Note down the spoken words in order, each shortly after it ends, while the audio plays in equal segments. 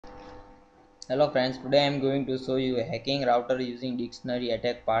Hello friends, today I am going to show you a hacking router using dictionary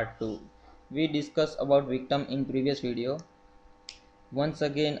attack part 2. We discussed about victim in previous video. Once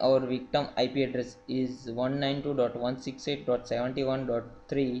again our victim IP address is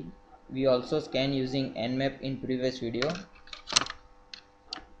 192.168.71.3. We also scan using nmap in previous video.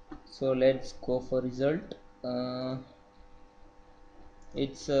 So let's go for result.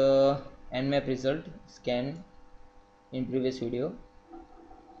 It's nmap result scan in previous video.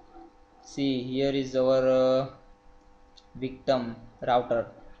 See, here is our victim router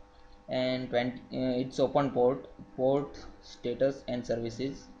and it's open port status and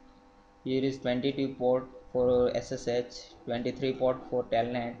services. Here is 22 port for SSH, 23 port for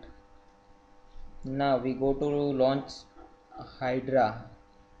telnet. Now we go to launch Hydra,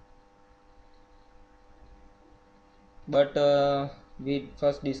 but we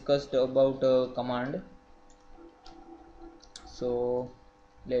first discussed about command. So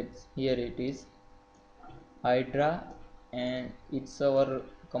here it is Hydra, and it's our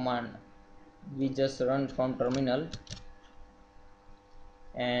command. We just run from terminal,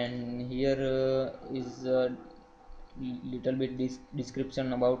 and here is a little bit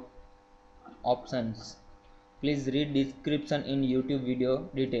description about options. Please read description in YouTube video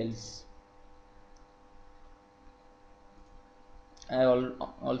details. I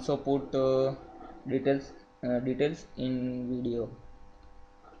also put details in video.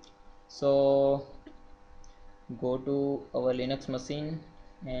 So go to our Linux machine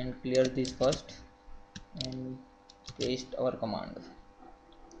and clear this first and paste our command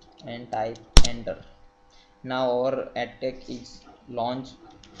and type enter. Now our attack is launched.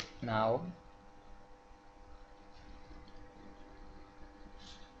 Now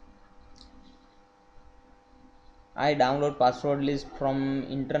I download password list from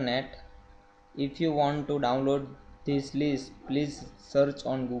internet. If you want to download this list, please search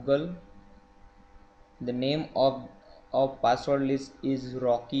on Google. The name of password list is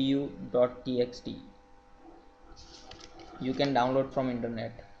rockyou.txt. You can download from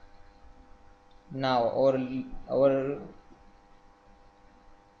internet. Now our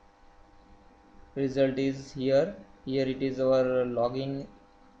result is here. Here it is our login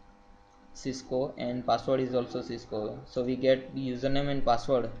Cisco, and password is also Cisco. So we get username and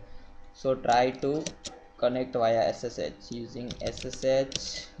password. So try to connect via SSH using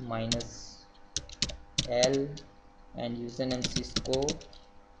SSH -L and username Cisco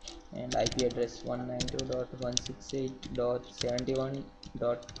and IP address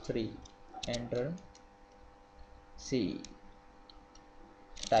 192.168.71.3. Enter. See,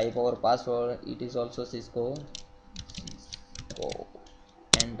 type our password. It is also Cisco.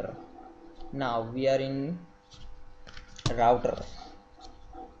 Enter. Now we are in router.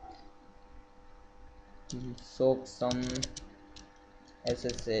 Soak some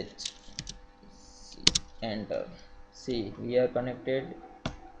SSH. Enter. See, we are connected.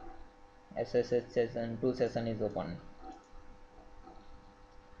 SSH session 2 session is open.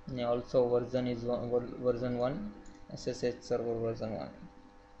 Also version is version 1, SSH server version 1.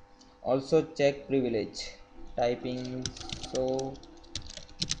 Also check privilege. Typing so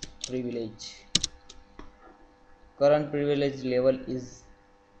privilege. Current privilege level is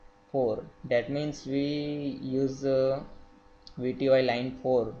 4. That means we use VTY line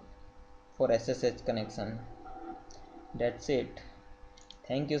 4 for SSH connection. That's it.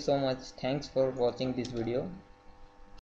 Thank you so much. Thanks for watching this video.